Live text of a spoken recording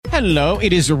Hello,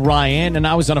 it is Ryan, and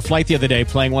I was on a flight the other day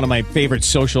playing one of my favorite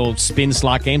social spin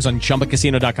slot games on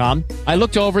ChumbaCasino.com. I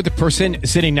looked over at the person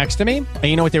sitting next to me, and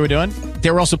you know what they were doing?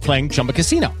 They were also playing Chumba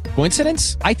Casino.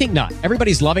 Coincidence? I think not.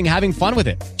 Everybody's loving having fun with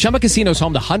it. Chumba Casino is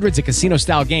home to hundreds of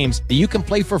casino-style games that you can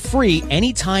play for free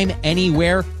anytime,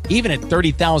 anywhere, even at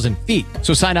 30,000 feet.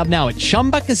 So sign up now at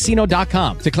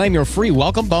ChumbaCasino.com to claim your free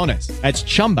welcome bonus. That's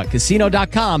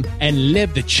ChumbaCasino.com and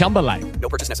live the Chumba life. No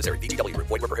purchase necessary. VGW. Void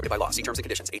were prohibited by law. See terms and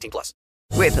conditions. 18+.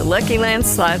 With the Lucky Land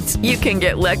Slots, you can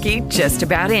get lucky just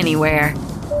about anywhere.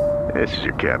 This is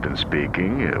your captain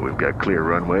speaking. We've got clear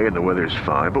runway and the weather's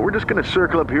fine, but we're just going to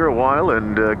circle up here a while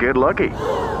and get lucky.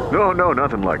 No,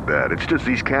 nothing like that. It's just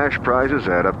these cash prizes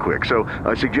add up quick. So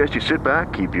I suggest you sit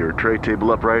back, keep your tray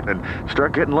table upright, and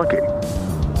start getting lucky.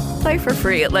 Play for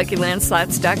free at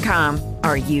LuckyLandSlots.com.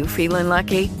 Are you feeling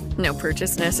lucky? No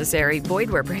purchase necessary. Void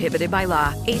where prohibited by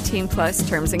law. 18+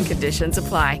 terms and conditions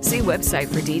apply. See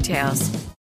website for details.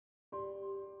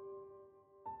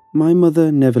 My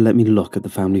mother never let me look at the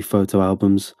family photo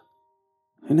albums.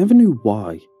 I never knew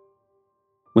why.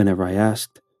 Whenever I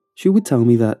asked, she would tell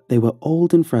me that they were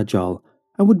old and fragile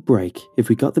and would break if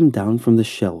we got them down from the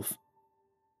shelf.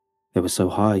 They were so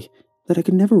high that I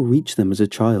could never reach them as a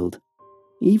child,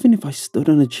 even if I stood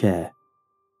on a chair,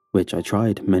 which I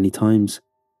tried many times.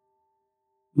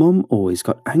 Mum always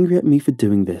got angry at me for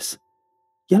doing this,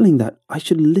 yelling that I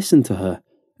should listen to her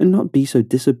and not be so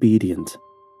disobedient.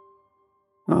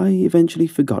 I eventually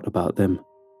forgot about them.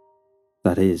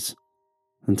 That is,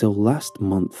 until last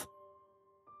month.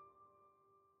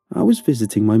 I was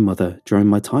visiting my mother during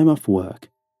my time off work.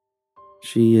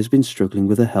 She has been struggling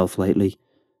with her health lately,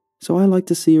 so I like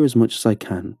to see her as much as I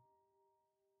can.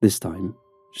 This time,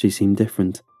 she seemed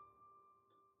different.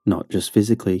 Not just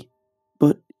physically,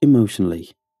 but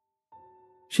emotionally.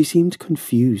 She seemed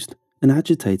confused and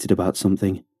agitated about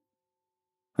something.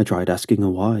 I tried asking her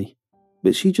why,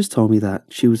 but she just told me that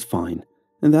she was fine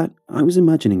and that I was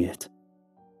imagining it.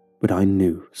 But I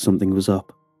knew something was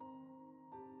up.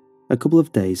 A couple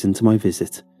of days into my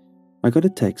visit, I got a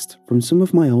text from some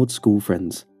of my old school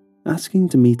friends asking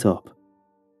to meet up.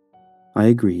 I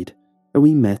agreed, and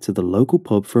we met at the local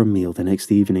pub for a meal the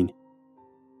next evening.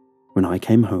 When I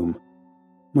came home,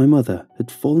 my mother had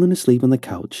fallen asleep on the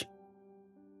couch,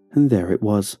 and there it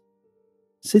was,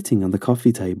 sitting on the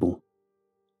coffee table.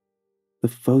 The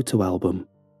photo album.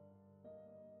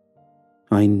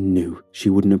 I knew she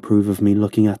wouldn't approve of me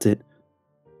looking at it.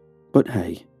 But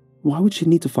hey, why would she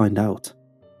need to find out?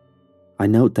 I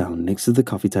knelt down next to the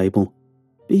coffee table,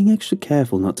 being extra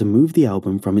careful not to move the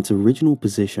album from its original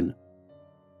position.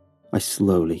 I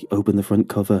slowly opened the front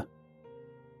cover.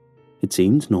 It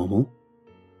seemed normal.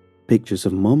 Pictures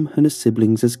of Mum and her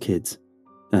siblings as kids,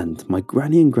 and my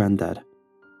granny and granddad.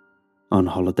 On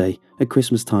holiday, at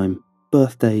Christmas time,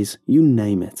 birthdays, you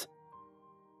name it.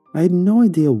 I had no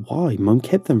idea why Mum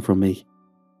kept them from me.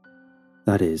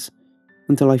 That is,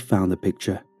 until I found the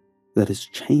picture that has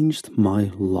changed my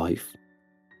life.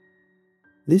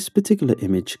 This particular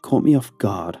image caught me off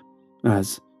guard,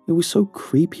 as it was so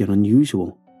creepy and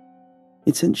unusual.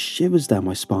 It sent shivers down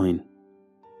my spine.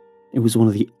 It was one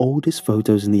of the oldest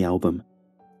photos in the album,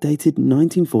 dated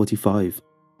 1945.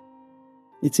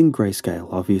 It's in grayscale,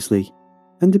 obviously,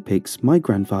 and depicts my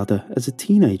grandfather as a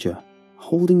teenager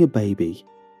holding a baby.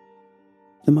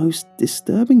 The most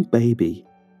disturbing baby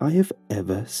I have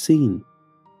ever seen.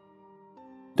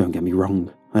 Don't get me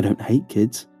wrong, I don't hate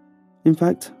kids. In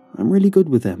fact, I'm really good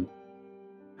with them.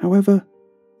 However,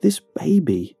 this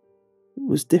baby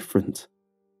was different.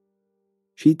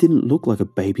 She didn't look like a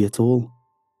baby at all.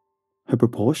 Her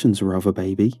proportions were of a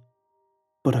baby,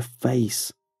 but her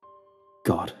face,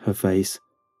 God, her face.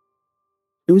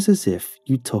 It was as if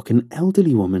you took an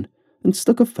elderly woman and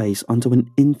stuck a face onto an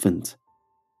infant.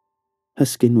 Her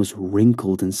skin was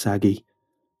wrinkled and saggy,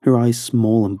 her eyes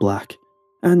small and black,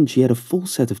 and she had a full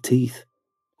set of teeth,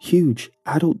 huge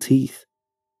adult teeth.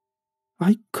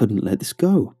 I couldn't let this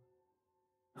go.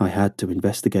 I had to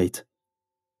investigate.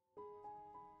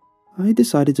 I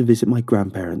decided to visit my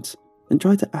grandparents and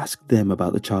try to ask them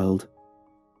about the child.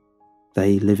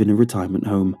 They live in a retirement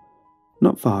home,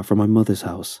 not far from my mother's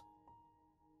house.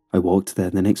 I walked there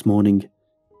the next morning.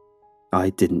 I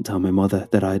didn't tell my mother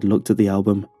that I had looked at the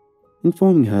album,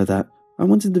 informing her that I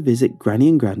wanted to visit Granny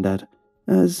and Grandad,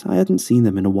 as I hadn't seen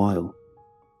them in a while.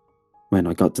 When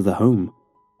I got to the home,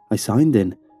 I signed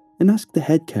in and asked the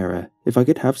head carer if I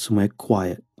could have somewhere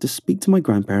quiet to speak to my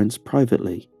grandparents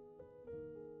privately.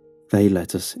 They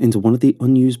let us into one of the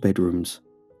unused bedrooms.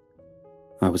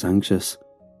 I was anxious,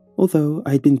 although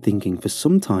I had been thinking for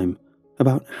some time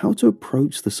about how to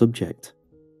approach the subject.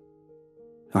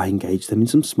 I engaged them in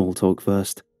some small talk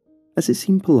first, as it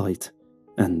seemed polite,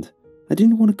 and I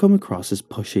didn't want to come across as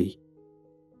pushy.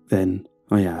 Then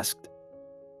I asked,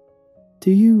 "Do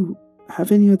you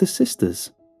have any other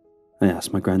sisters?" I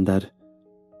asked my granddad.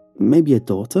 "Maybe a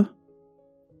daughter?"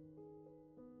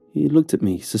 He looked at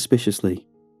me suspiciously.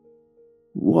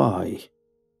 "Why?"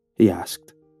 he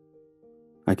asked.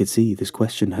 I could see this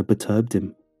question had perturbed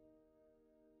him.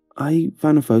 "I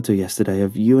found a photo yesterday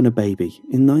of you and a baby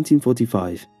in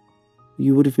 1945.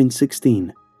 You would have been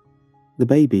 16. The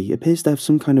baby appears to have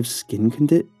some kind of skin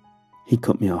condition." He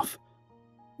cut me off.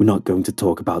 "We're not going to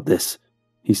talk about this,"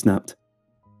 he snapped.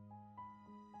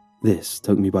 This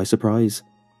took me by surprise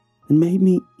and made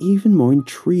me even more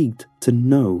intrigued to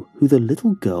know who the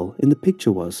little girl in the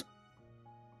picture was.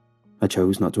 I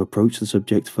chose not to approach the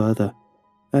subject further,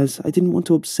 as I didn't want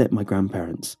to upset my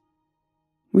grandparents.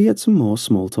 We had some more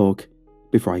small talk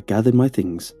before I gathered my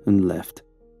things and left,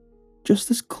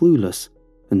 just as clueless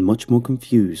and much more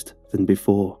confused than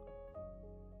before.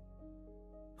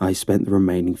 I spent the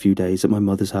remaining few days at my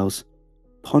mother's house,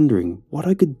 pondering what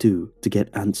I could do to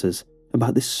get answers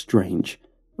about this strange,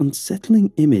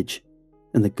 unsettling image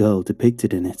and the girl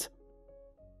depicted in it.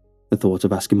 The thought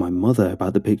of asking my mother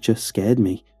about the picture scared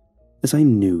me, as I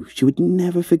knew she would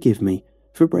never forgive me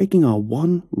for breaking our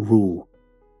one rule.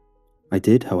 I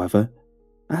did, however,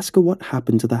 ask her what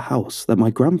happened to the house that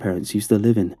my grandparents used to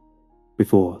live in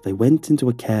before they went into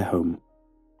a care home.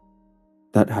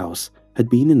 That house had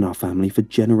been in our family for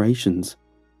generations.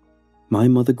 My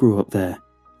mother grew up there,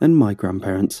 and my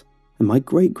grandparents, and my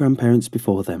great-grandparents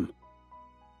before them.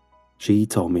 She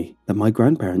told me that my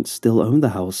grandparents still owned the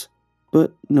house,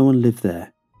 but no one lived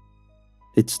there.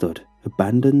 It stood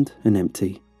abandoned and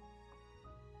empty.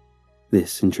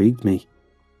 This intrigued me,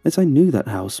 as I knew that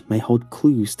house may hold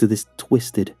clues to this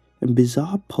twisted and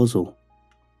bizarre puzzle.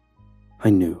 I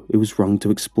knew it was wrong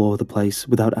to explore the place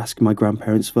without asking my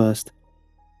grandparents first,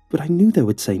 but I knew they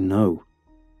would say no.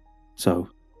 So,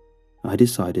 I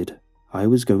decided I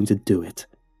was going to do it.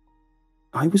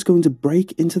 I was going to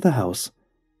break into the house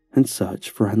and search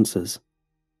for answers.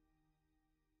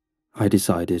 I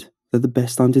decided that the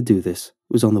best time to do this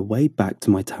was on the way back to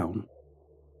my town,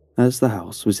 as the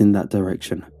house was in that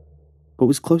direction, but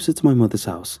was closer to my mother's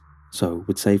house, so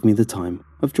would save me the time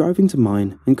of driving to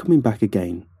mine and coming back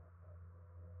again.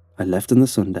 I left on the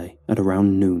Sunday at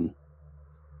around noon.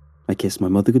 I kissed my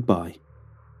mother goodbye,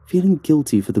 feeling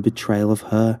guilty for the betrayal of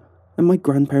her and my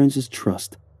grandparents'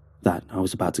 trust that I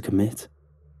was about to commit.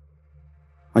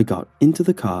 I got into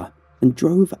the car and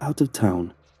drove out of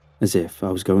town as if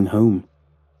I was going home.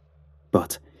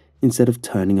 But instead of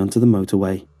turning onto the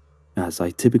motorway, as I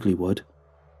typically would,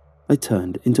 I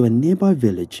turned into a nearby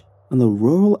village on the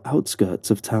rural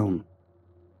outskirts of town.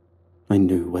 I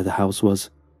knew where the house was,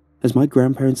 as my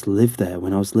grandparents lived there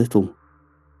when I was little.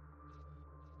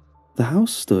 The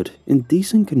house stood in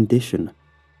decent condition,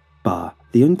 bar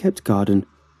the unkept garden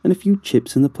and a few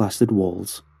chips in the plastered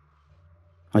walls.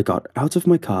 I got out of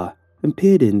my car and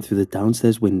peered in through the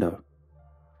downstairs window.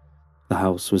 The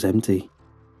house was empty,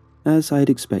 as I had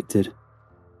expected.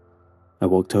 I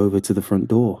walked over to the front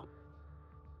door.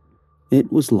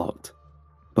 It was locked,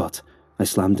 but I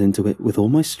slammed into it with all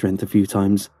my strength a few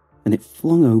times, and it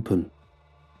flung open.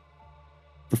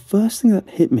 The first thing that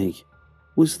hit me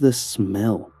was the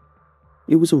smell.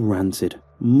 It was a rancid,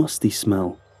 musty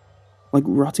smell, like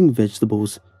rotting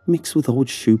vegetables mixed with old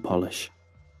shoe polish.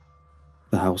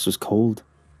 The house was cold.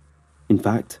 In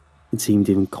fact, it seemed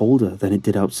even colder than it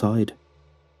did outside.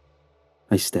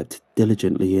 I stepped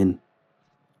diligently in,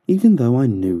 even though I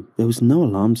knew there was no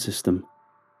alarm system.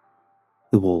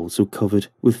 The walls were covered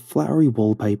with flowery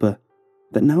wallpaper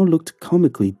that now looked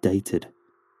comically dated.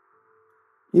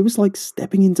 It was like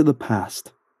stepping into the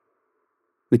past.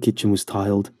 The kitchen was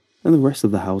tiled, and the rest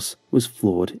of the house was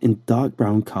floored in dark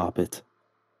brown carpet.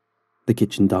 The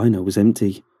kitchen diner was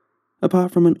empty,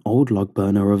 apart from an old log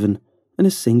burner oven and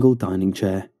a single dining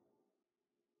chair.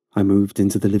 I moved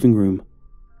into the living room.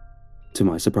 To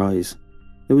my surprise,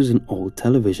 there was an old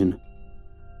television.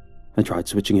 I tried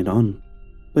switching it on,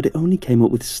 but it only came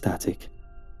up with static.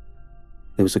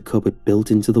 There was a cupboard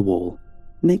built into the wall,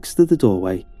 next to the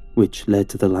doorway which led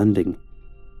to the landing.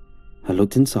 I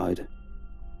looked inside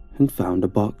and found a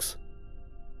box.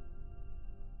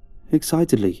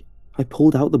 Excitedly, I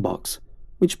pulled out the box,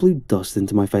 which blew dust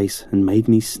into my face and made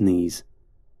me sneeze.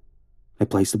 I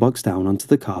placed the box down onto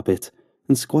the carpet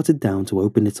and squatted down to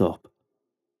open it up.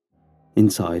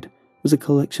 Inside was a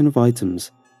collection of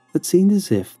items that seemed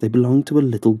as if they belonged to a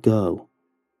little girl.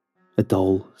 A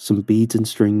doll, some beads and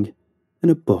string, and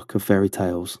a book of fairy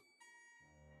tales.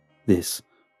 This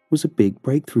was a big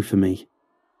breakthrough for me,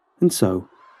 and so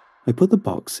I put the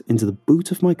box into the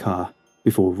boot of my car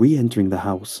before re-entering the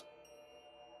house.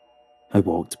 I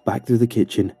walked back through the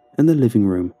kitchen and the living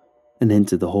room and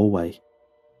entered the hallway.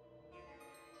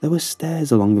 There were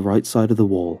stairs along the right side of the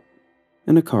wall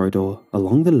and a corridor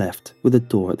along the left with a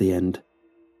door at the end.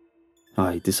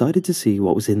 I decided to see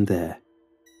what was in there.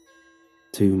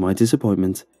 To my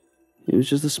disappointment, it was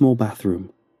just a small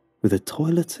bathroom with a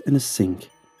toilet and a sink.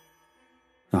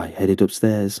 I headed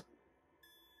upstairs.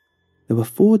 There were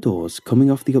 4 doors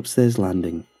coming off the upstairs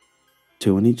landing,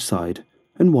 2 on each side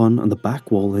and 1 on the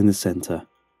back wall in the centre.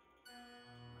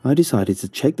 I decided to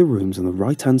check the rooms on the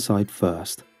right-hand side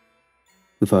first.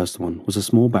 The first one was a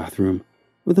small bathroom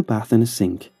with a bath and a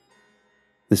sink.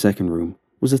 The second room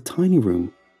was a tiny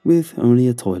room with only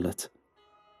a toilet.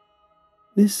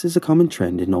 This is a common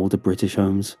trend in older British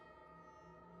homes.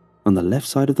 On the left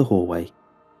side of the hallway,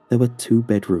 there were 2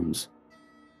 bedrooms.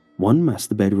 One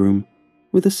master bedroom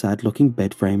with a sad-looking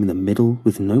bed frame in the middle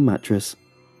with no mattress.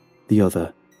 The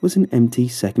other was an empty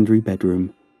secondary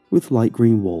bedroom with light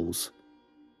green walls.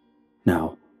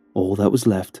 Now, all that was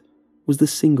left was the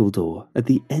single door at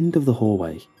the end of the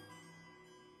hallway.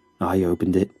 I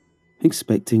opened it,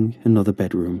 expecting another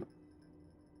bedroom.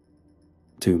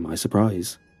 To my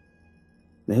surprise,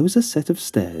 there was a set of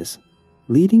stairs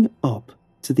leading up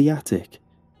to the attic.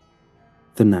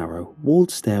 The narrow,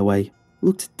 walled stairway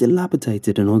looked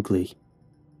dilapidated and ugly.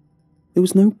 There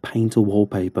was no paint or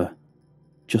wallpaper,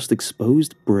 just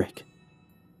exposed brick.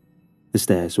 The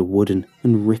stairs were wooden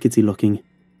and rickety looking.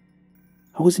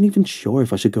 I wasn't even sure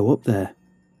if I should go up there,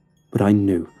 but I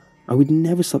knew I would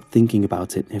never stop thinking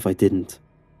about it if I didn't.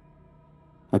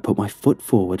 I put my foot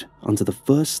forward onto the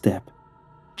first step,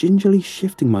 gingerly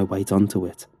shifting my weight onto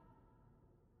it.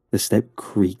 The step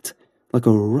creaked like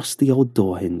a rusty old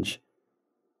door hinge.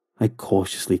 I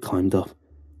cautiously climbed up,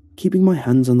 keeping my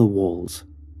hands on the walls.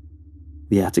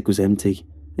 The attic was empty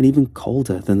and even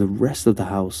colder than the rest of the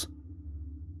house.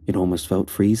 It almost felt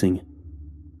freezing.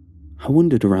 I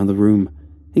wandered around the room,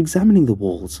 examining the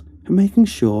walls and making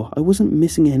sure I wasn't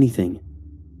missing anything.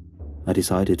 I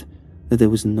decided that there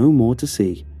was no more to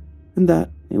see and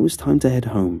that it was time to head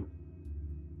home.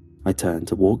 I turned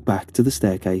to walk back to the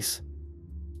staircase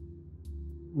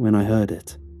when I heard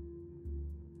it.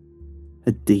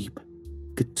 A deep,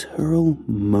 guttural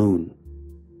moan.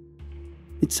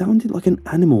 It sounded like an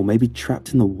animal maybe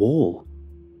trapped in the wall.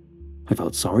 I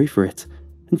felt sorry for it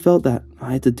and felt that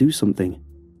I had to do something.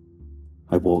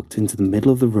 I walked into the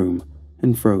middle of the room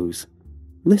and froze,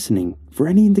 listening for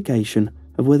any indication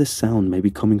of where the sound may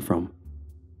be coming from.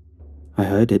 I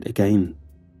heard it again.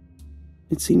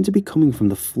 It seemed to be coming from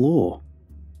the floor.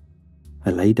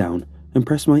 I lay down and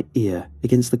pressed my ear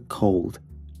against the cold,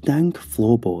 dank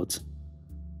floorboards.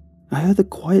 I heard the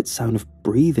quiet sound of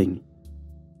breathing.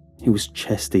 It was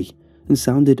chesty and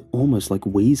sounded almost like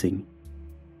wheezing,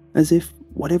 as if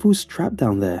whatever was trapped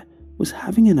down there was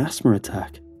having an asthma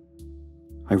attack.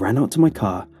 I ran out to my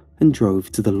car and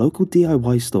drove to the local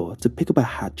DIY store to pick up a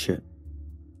hatchet.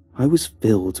 I was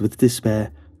filled with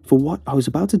despair for what I was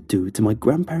about to do to my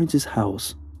grandparents'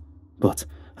 house, but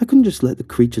I couldn't just let the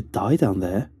creature die down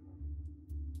there.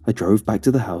 I drove back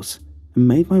to the house and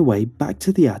made my way back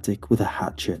to the attic with a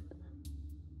hatchet.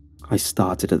 I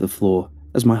started at the floor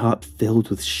as my heart filled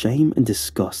with shame and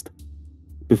disgust,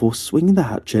 before swinging the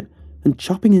hatchet and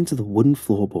chopping into the wooden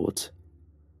floorboards.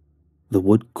 The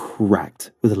wood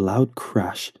cracked with a loud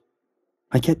crash.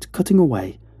 I kept cutting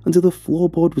away until the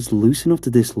floorboard was loose enough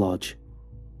to dislodge.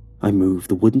 I moved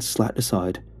the wooden slat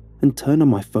aside and turned on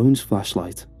my phone's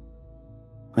flashlight.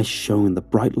 I shone the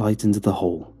bright light into the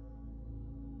hole.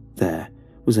 There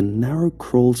was a narrow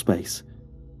crawl space,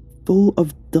 full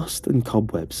of dust and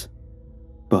cobwebs,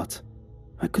 but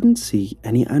I couldn't see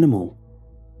any animal.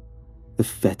 The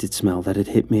fetid smell that had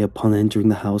hit me upon entering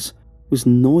the house was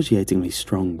nauseatingly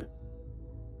strong.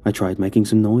 I tried making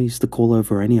some noise to call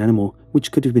over any animal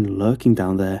which could have been lurking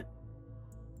down there.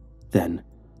 Then,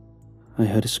 I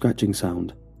heard a scratching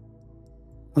sound,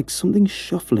 like something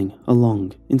shuffling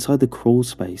along inside the crawl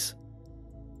space.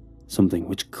 Something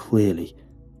which clearly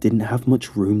didn't have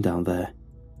much room down there.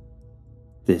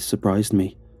 This surprised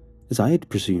me, as I had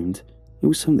presumed it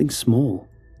was something small,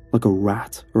 like a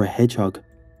rat or a hedgehog.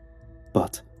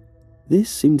 But this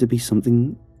seemed to be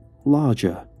something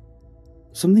larger,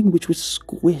 something which was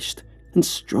squished and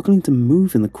struggling to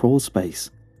move in the crawl space.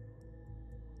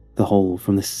 The hole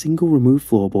from the single removed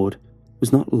floorboard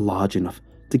was not large enough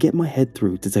to get my head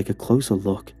through to take a closer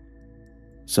look.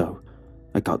 So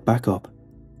I got back up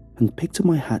and picked up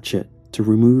my hatchet to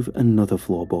remove another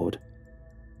floorboard.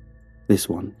 This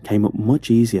one came up much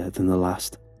easier than the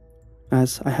last,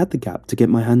 as I had the gap to get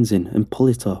my hands in and pull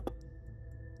it up.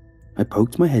 I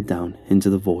poked my head down into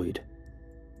the void.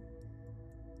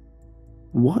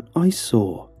 What I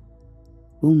saw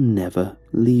will never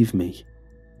leave me.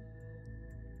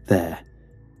 There,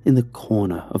 in the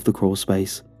corner of the crawl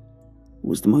space,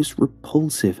 was the most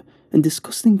repulsive and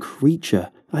disgusting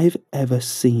creature I have ever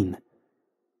seen.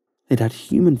 It had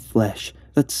human flesh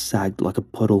that sagged like a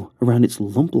puddle around its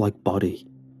lump-like body,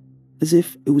 as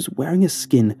if it was wearing a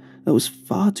skin that was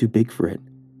far too big for it.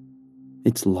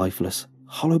 Its lifeless,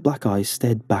 hollow black eyes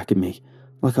stared back at me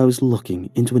like I was looking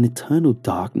into an eternal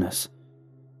darkness.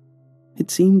 It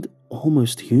seemed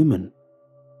almost human.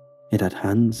 It had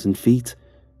hands and feet,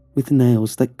 with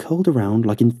nails that curled around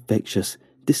like infectious,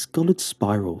 discolored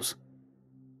spirals.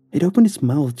 It opened its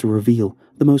mouth to reveal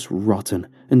the most rotten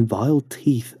and vile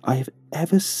teeth I have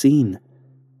ever seen.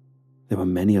 There were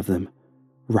many of them,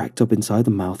 racked up inside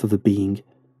the mouth of the being,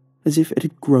 as if it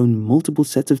had grown multiple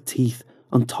sets of teeth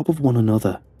on top of one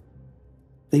another.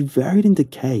 They varied in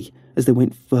decay as they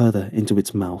went further into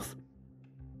its mouth.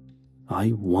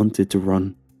 I wanted to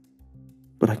run,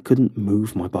 but I couldn't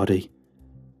move my body.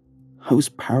 I was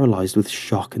paralyzed with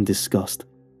shock and disgust.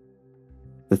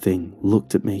 The thing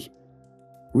looked at me,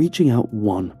 reaching out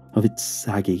one of its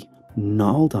saggy,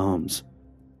 gnarled arms.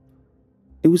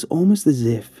 It was almost as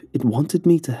if it wanted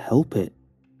me to help it,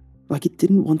 like it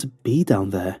didn't want to be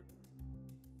down there.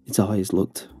 Its eyes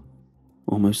looked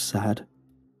almost sad.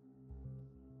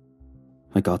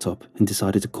 I got up and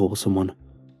decided to call someone.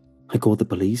 I called the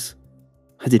police.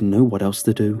 I didn't know what else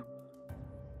to do.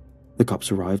 The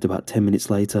cops arrived about 10 minutes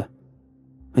later.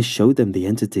 I showed them the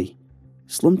entity,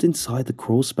 slumped inside the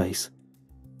crawl space.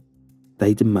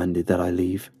 They demanded that I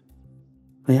leave.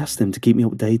 I asked them to keep me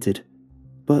updated,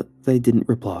 but they didn't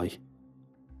reply.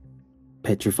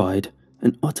 Petrified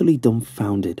and utterly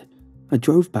dumbfounded, I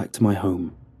drove back to my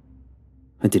home.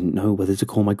 I didn't know whether to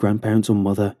call my grandparents or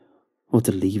mother, or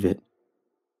to leave it.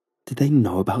 Did they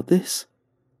know about this?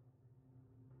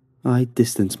 I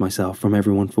distanced myself from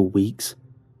everyone for weeks.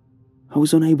 I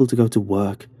was unable to go to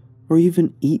work or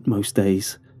even eat most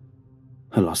days.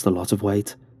 I lost a lot of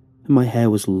weight, and my hair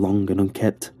was long and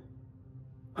unkempt.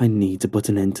 I need to put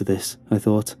an end to this, I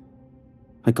thought.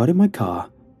 I got in my car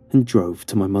and drove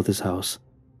to my mother's house.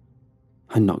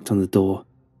 I knocked on the door.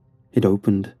 It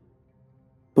opened,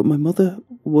 but my mother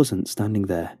wasn't standing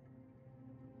there.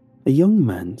 A young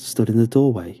man stood in the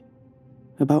doorway,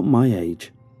 about my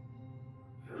age.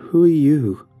 "Who are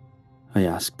you?" I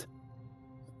asked.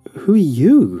 "Who are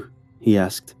you?" he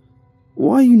asked.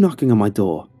 "Why are you knocking on my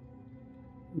door?"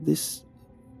 "This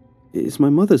is my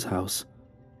mother's house,"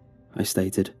 I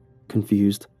stated,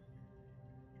 confused.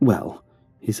 "Well,"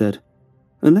 he said,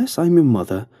 "unless I'm your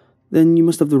mother, then you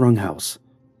must have the wrong house.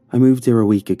 I moved here a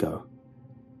week ago."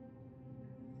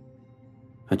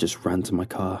 I just ran to my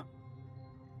car.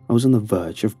 I was on the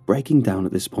verge of breaking down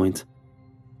at this point.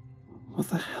 What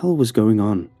the hell was going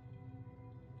on?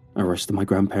 I rushed to my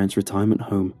grandparents' retirement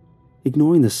home,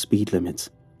 ignoring the speed limits.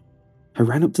 I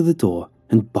ran up to the door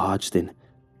and barged in,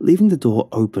 leaving the door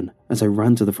open as I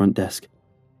ran to the front desk.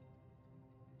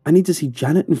 "I need to see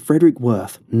Janet and Frederick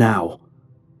Worth, now,"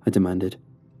 I demanded.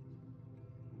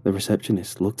 The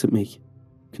receptionist looked at me,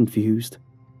 confused.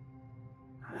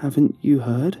 "Haven't you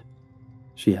heard?"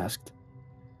 she asked.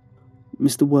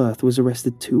 "Mr. Worth was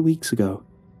arrested 2 weeks ago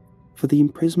for the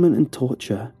imprisonment and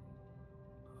torture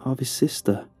of his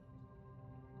sister."